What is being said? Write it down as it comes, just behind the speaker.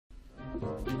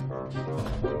Hello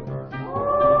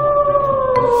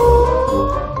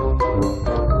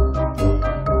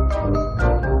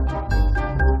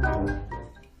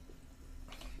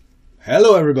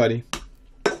everybody,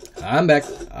 I'm back.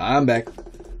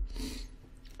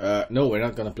 No, we're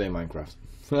not gonna play Minecraft.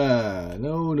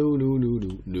 No.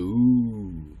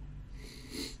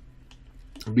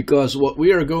 Because what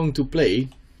we are going to play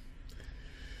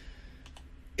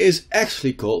is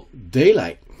actually called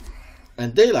Daylight.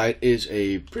 And Daylight is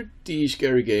a pretty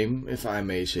scary game, if I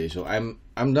may say so. I'm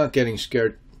not getting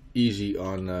scared easy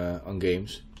on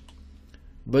games,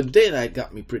 but Daylight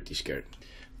got me pretty scared.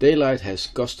 Daylight has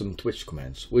custom Twitch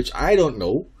commands, which I don't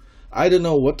know. I don't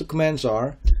know what the commands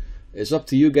are. It's up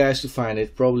to you guys to find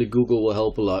it. Probably Google will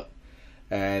help a lot.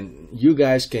 And you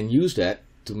guys can use that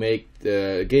to make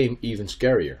the game even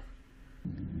scarier.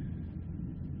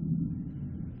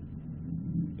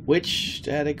 Which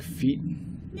static feed?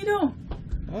 You know.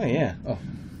 Oh yeah. Oh.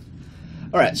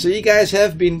 Alright, so you guys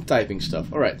have been typing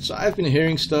stuff. Alright, so I've been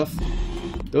hearing stuff.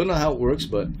 Don't know how it works,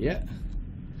 but yeah.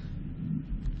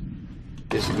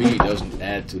 This really doesn't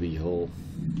add to the whole.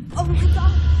 Oh my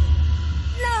god.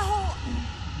 No.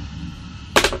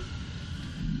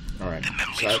 Alright,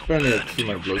 so I apparently threw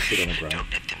my glow stick on the ground.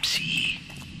 Don't let them see.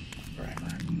 Alright.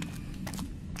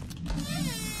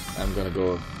 I'm gonna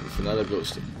go with another glow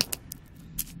stick.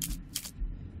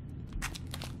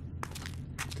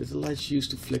 Did the lights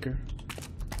used to flicker?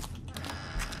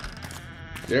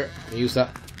 There, use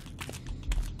that.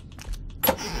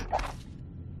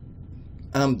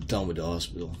 I'm done with the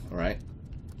hospital, alright?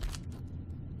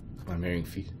 I'm hearing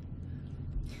feet.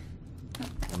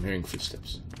 I'm hearing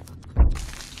footsteps. What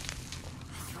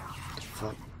the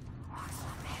fuck?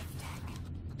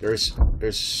 There's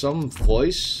some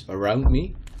voice around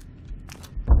me.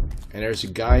 And there's a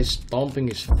guy stomping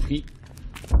his feet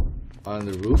on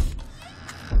the roof.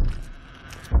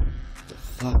 What the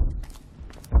fuck?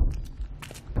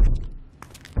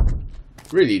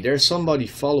 Really, there's somebody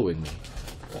following me.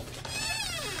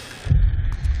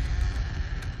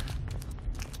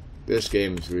 This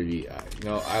game is really, you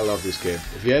know, I love this game.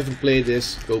 If you haven't played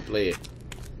this, go play it.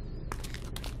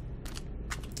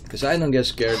 Because I don't get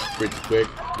scared pretty quick,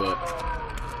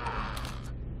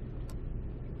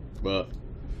 but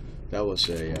that was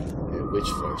a witch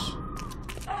voice.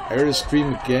 I heard a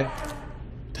scream again.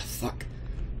 The fuck?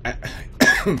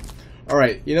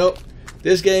 Alright, you know,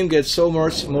 this game gets so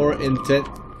much more intense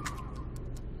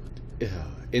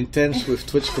with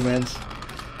Twitch commands.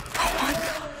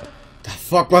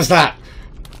 Fuck was that?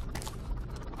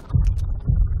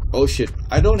 Oh shit,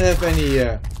 I don't have any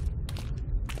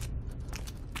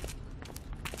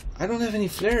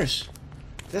flares.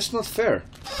 That's not fair.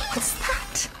 What's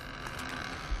that?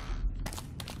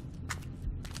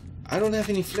 I don't have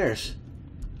any flares.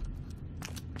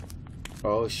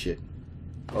 Oh shit.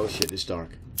 Oh shit, it's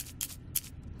dark.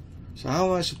 So how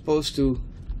am I supposed to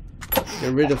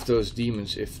get rid of those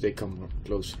demons if they come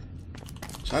closer?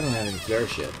 So I don't have any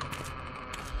flares yet.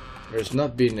 There's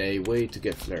not been a way to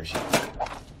get flares yet.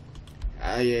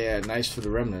 Ah yeah, nice for the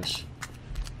remnants.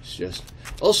 It's just...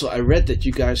 Also, I read that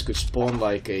you guys could spawn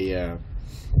like a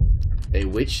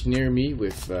witch near me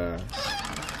with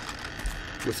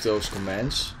those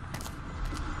commands.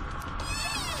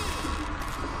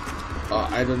 Oh,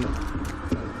 I don't know.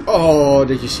 Oh,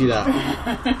 did you see that?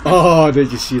 Oh,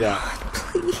 did you see that?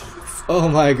 Please. Oh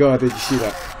my god, did you see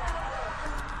that?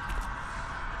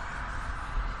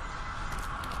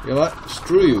 You know what?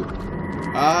 Screw you.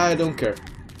 I don't care.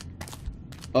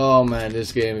 Oh man,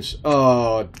 this game is...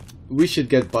 Oh, we should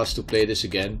get Buzz to play this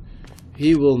again.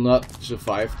 He will not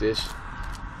survive this.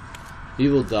 He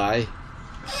will die.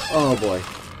 Oh boy.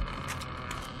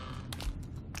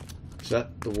 Is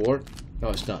that the ward? No,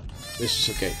 it's not. This is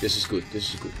okay. This is good.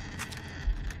 This is good.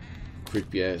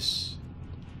 Creepy ass.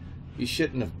 You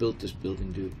shouldn't have built this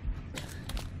building, dude.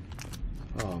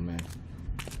 Oh man.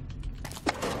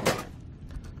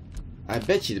 I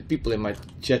bet you the people in my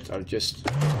chat are just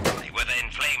Whether in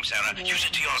flames, Sarah, use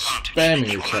it to your advantage. spamming You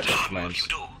the will chat not harm commands.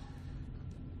 what you do.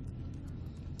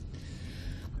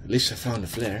 At least I found a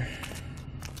flare.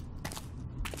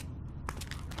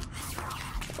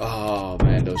 Oh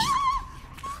man, those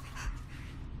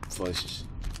voices.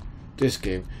 This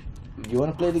game. You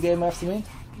wanna play the game after me?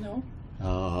 No.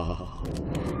 Oh.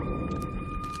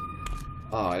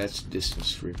 Oh, that's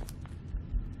distance free.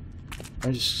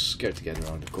 I'm just scared to get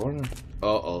around the corner.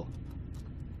 Uh-oh.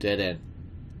 Dead end.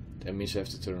 That means I have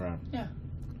to turn around. Yeah.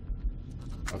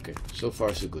 Okay, so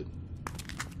far so good.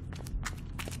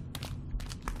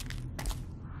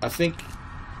 I think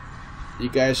you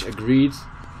guys agreed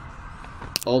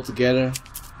all together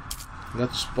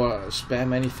not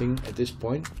spam anything at this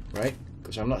point, right?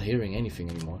 Because I'm not hearing anything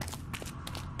anymore.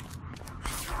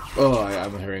 Oh,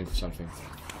 I'm hearing something.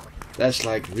 That's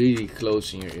like really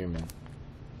close in your ear, man.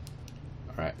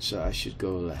 Alright, so I should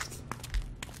go left.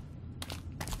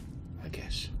 I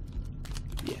guess.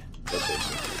 Yeah, that's it.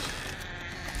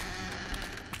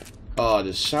 Oh,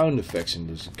 the sound effects in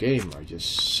this game are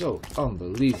just so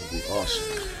unbelievably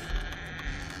awesome.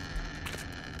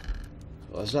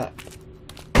 What's that?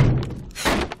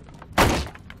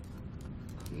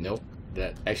 Nope,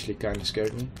 that actually kind of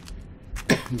scared me.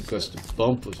 Because the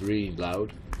bump was really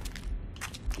loud.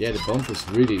 Yeah, the bump was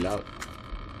really loud.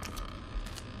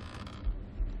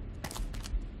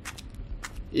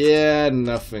 Yeah,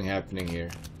 nothing happening here.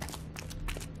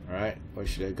 Alright, where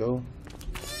should I go?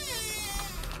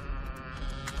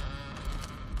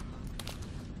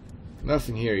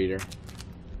 Nothing here either.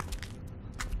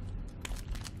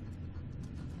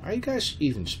 Are you guys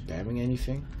even spamming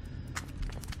anything?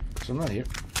 Because I'm not here.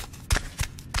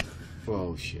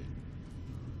 Whoa, shit.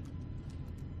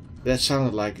 That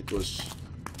sounded like it was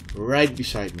right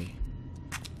beside me.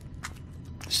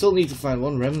 I still need to find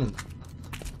one remnant.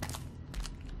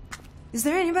 Is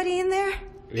there anybody in there?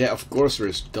 Yeah, of course there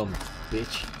is, dumb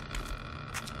bitch.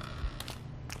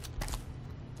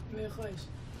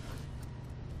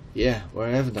 Yeah, where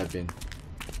haven't I been?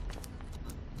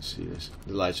 Let's see this.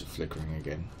 The lights are flickering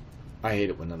again. I hate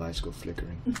it when the lights go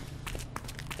flickering.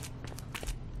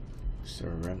 Is there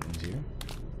a remnant here?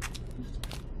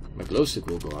 My glow stick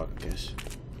will go out, I guess.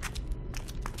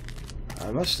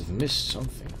 I must have missed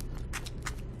something.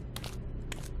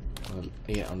 Well,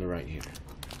 yeah, on the right here.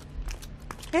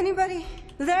 Anybody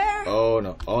there? Oh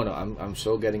no, I'm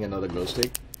so getting another glow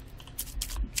stick.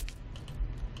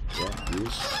 Yeah,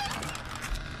 use.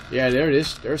 Yeah, there it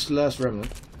is. There's the last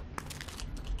remnant.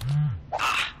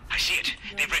 Ah, I see it.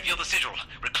 They've revealed the sigil.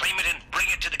 Reclaim it and bring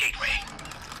it to the gateway.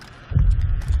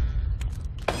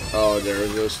 Oh, there are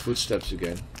those footsteps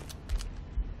again.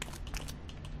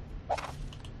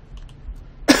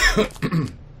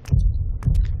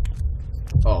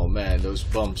 Oh man, those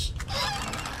bumps.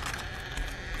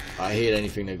 I hate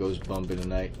anything that goes bump in the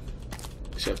night.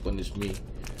 Except when it's me.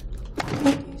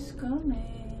 He's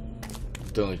coming.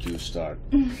 Don't you start.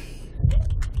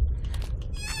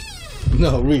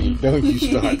 No, really, don't you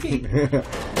start.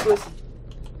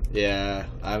 Yeah,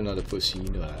 I'm not a pussy, you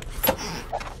know that.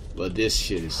 But this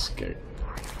shit is scary.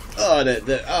 Oh, that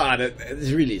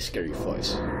is really a scary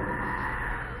voice.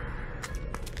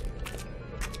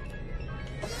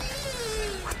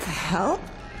 What the hell?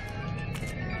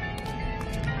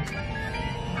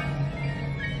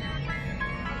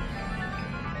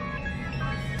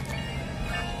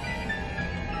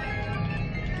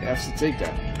 I have to take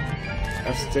that.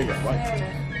 I have to take that. Why?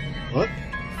 What?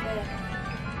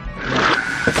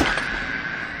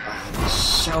 Ah, the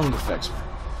sound effects.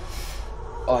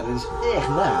 Oh, dit is echt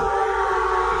naar.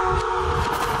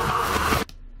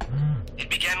 It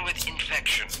began with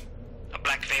infection. A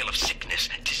black veil of sickness,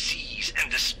 disease,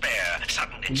 and despair.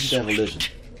 Sudden and Who the devil is sweet.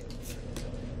 it?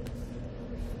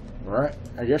 Alright,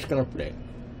 I'm just gonna play.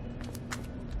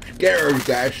 Scare her, you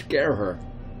guys. Scare her.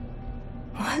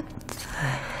 What the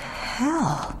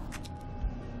hell?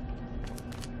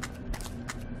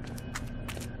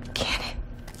 Can it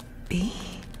be?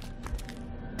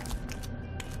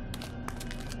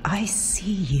 I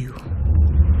see you.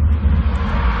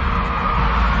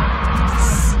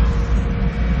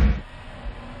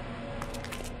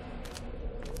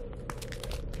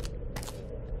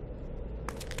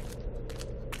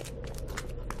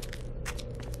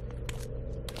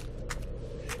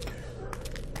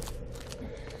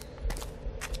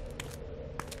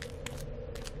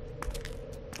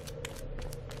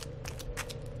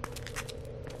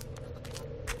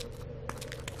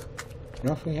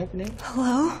 Nothing happening?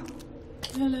 Hello?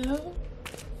 Hello?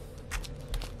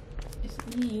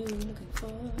 It's me you looking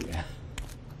for. Yeah.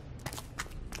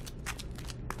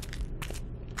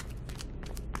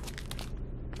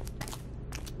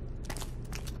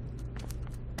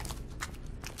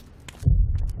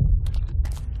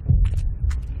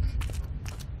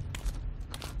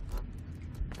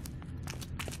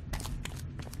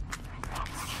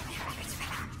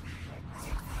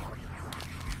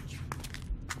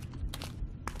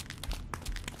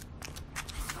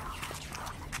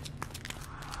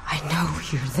 I know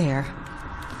you're there.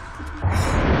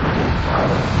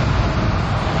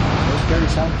 No scary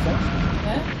sound effects?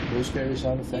 Hè? No scary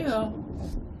sound effects? Ja.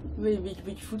 Een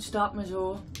beetje voetstap, maar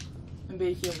zo. Een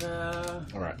beetje.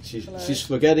 Alright, she's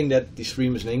forgetting that the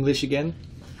stream is in English again.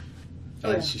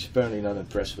 And Yeah. she's apparently not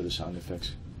impressed with the sound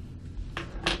effects.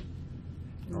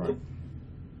 Alright.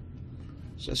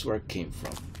 So that's where I came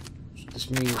from. So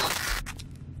this means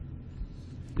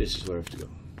this is where I have to go.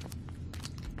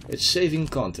 It's saving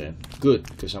content. Good,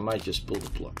 because I might just pull the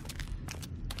plug.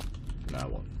 No, I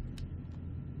won't.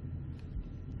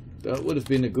 That would have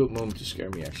been a good moment to scare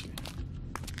me, actually.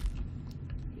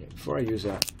 Yeah, before I use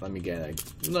that, let me get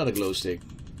another glow stick.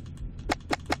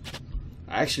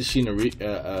 I actually seen a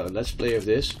let's play of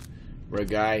this where a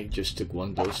guy just took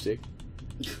one glow stick.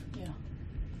 Ja.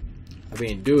 I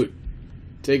mean, dude,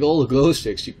 take all the glow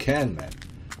sticks you can, man.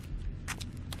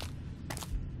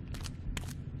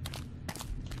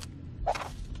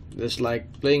 It's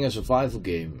like playing a survival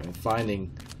game and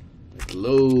finding like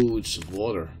loads of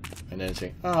water and then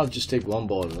saying, oh, I'll just take one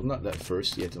bottle. I'm not that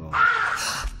thirsty at the moment.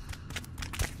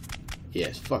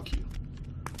 Yes, fuck you.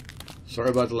 Sorry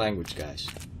about the language, guys.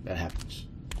 That happens.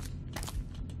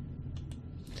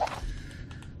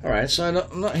 Alright, so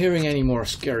I'm not hearing any more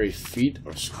scary feet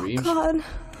or screams. Oh God.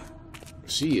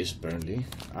 She is, apparently.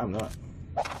 I'm not.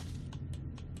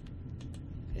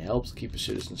 It helps keep a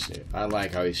citizen safe. I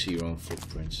like how you see your own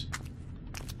footprints.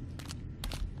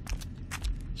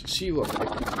 So see what...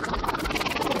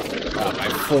 Ah, my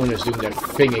phone is doing that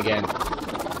thing again.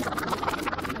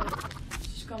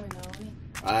 She's coming now, isn't it?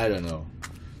 I don't know.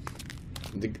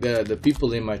 The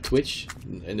people in my Twitch,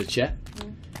 in the chat,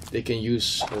 they can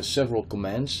use several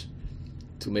commands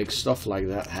to make stuff like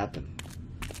that happen.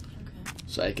 Okay.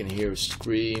 So I can hear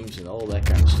screams and all that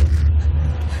kind of stuff.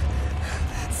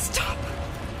 Stop!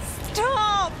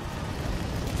 Stop!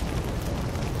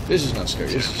 This is not scary,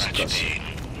 this is disgusting. Tragedy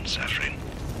and suffering.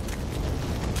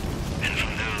 And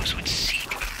from those would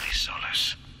seek only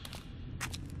solace.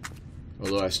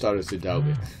 Although I started to doubt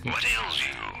it. What ails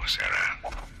you,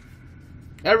 Sarah?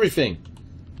 Everything!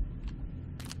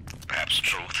 Perhaps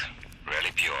truth,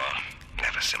 really pure,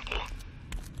 never simple.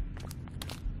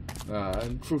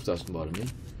 Truth doesn't bother me.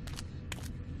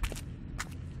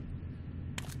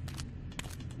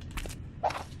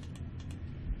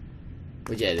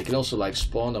 But yeah, they can also like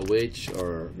spawn a witch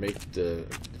or make the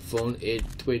phone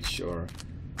twitch, or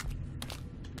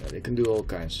yeah, they can do all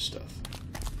kinds of stuff.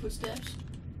 Footsteps.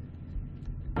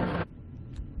 Right,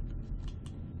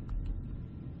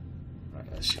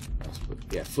 let's see.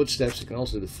 Yeah, footsteps. You can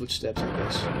also do the footsteps, I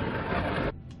guess.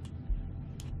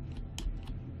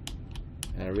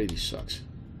 And it really sucks.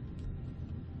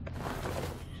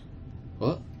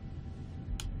 What?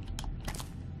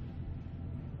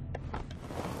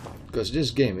 Because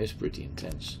this game is pretty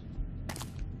intense.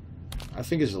 I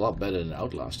think it's a lot better than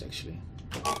Outlast, actually.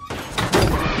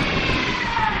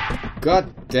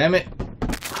 God damn it!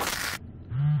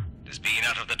 Does being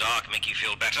out of the dark make you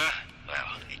feel better?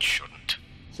 Well, it shouldn't.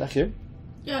 Zeg je?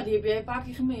 Ja, die heb jij een paar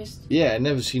keer gemist. Yeah, I've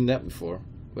never seen that before.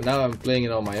 But now I'm playing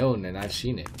it on my own and I've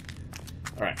seen it.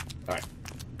 Alright, alright.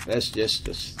 Let's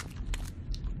just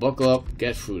buckle up,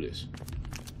 get through this.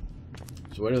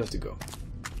 So where do I have to go?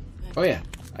 Oh yeah,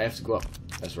 I have to go up.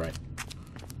 That's right.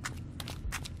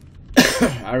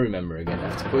 I remember again. I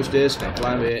have to push this, then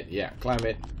climb it. Yeah, climb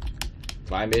it.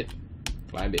 Climb it.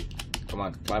 Climb it. Come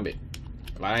on, climb it.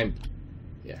 Climb.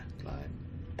 Yeah, climb.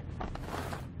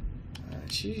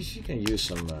 She can use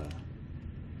some a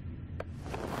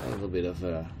little bit of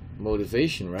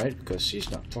motivation, right? Because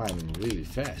she's not climbing really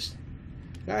fast.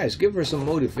 Guys, give her some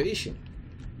motivation.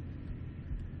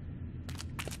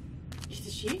 Is it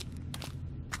a she?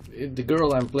 The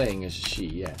girl I'm playing is a she,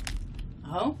 yeah.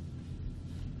 Oh?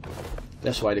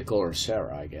 That's why they call her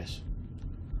Sarah, I guess.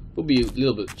 Would be a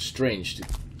little bit strange to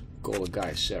call a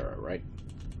guy Sarah, right?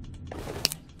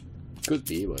 Could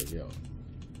be, but you know.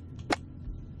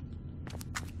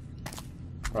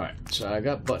 Alright, so I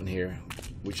got a button here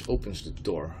which opens the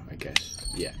door, I guess.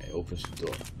 Yeah, it opens the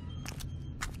door.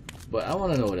 But I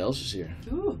want to know what else is here.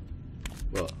 Ooh.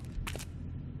 What?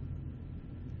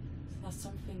 That's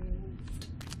something moved.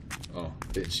 Oh,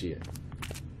 didn't see it.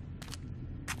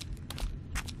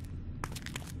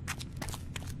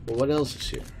 Well, what else is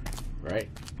here? Right?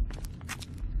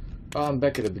 Oh, I'm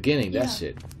back at the beginning, that's Yeah.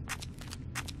 it.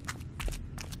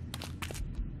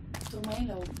 Door me heen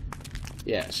lopen.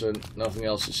 Yeah, so nothing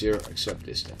else is here except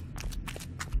this then.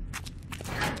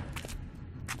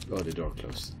 Oh, the door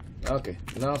closed. Okay,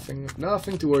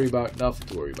 nothing to worry about, nothing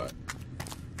to worry about.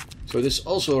 So this is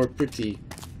also a pretty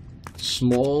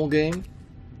small game,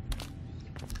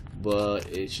 but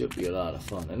it should be a lot of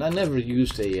fun. And I never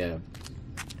used a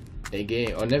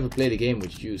game, or never played a game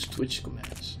which used Twitch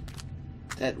commands.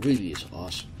 That really is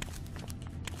awesome.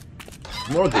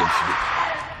 More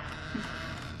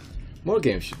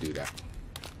games should do that.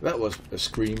 That was a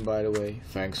scream, by the way.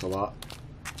 Thanks a lot.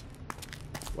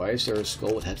 Why is there a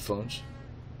skull with headphones?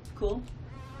 Cool.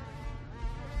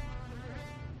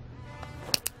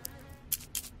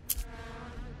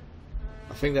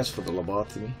 I think that's for the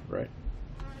lobotomy, right?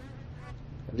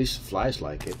 At least the flies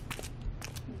like it.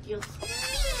 Yes.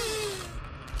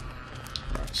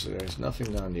 Alright, so there's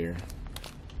nothing down here.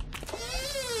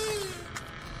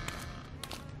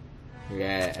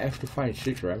 Yeah, I have to find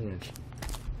 6 remnants.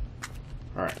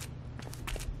 Alright.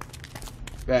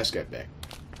 Let's get back.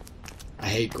 I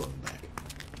hate going back.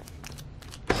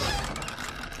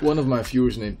 One of my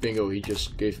viewers named Pingo,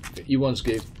 he once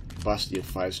gave Bas the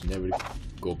advice never to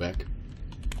go back.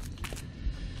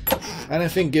 And I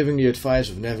think giving the advice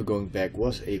of never going back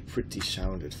was a pretty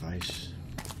sound advice.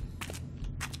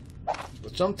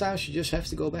 But sometimes you just have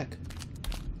to go back.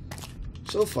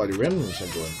 So far the remnants are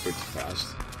going pretty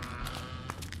fast.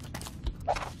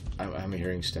 I'm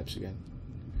hearing steps again.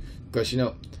 Because you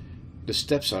know, the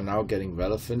steps are now getting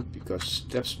relevant because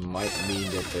steps might mean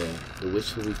that the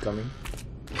witch will be coming.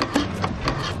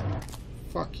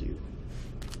 Fuck you.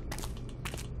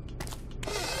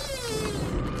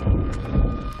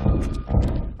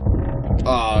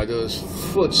 Ah, those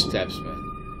footsteps, man.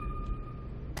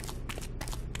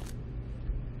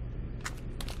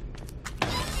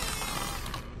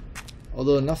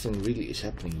 Although nothing really is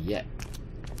happening yet.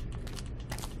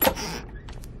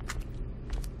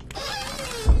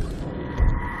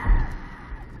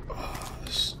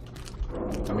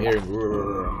 I'm hearing.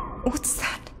 What's that?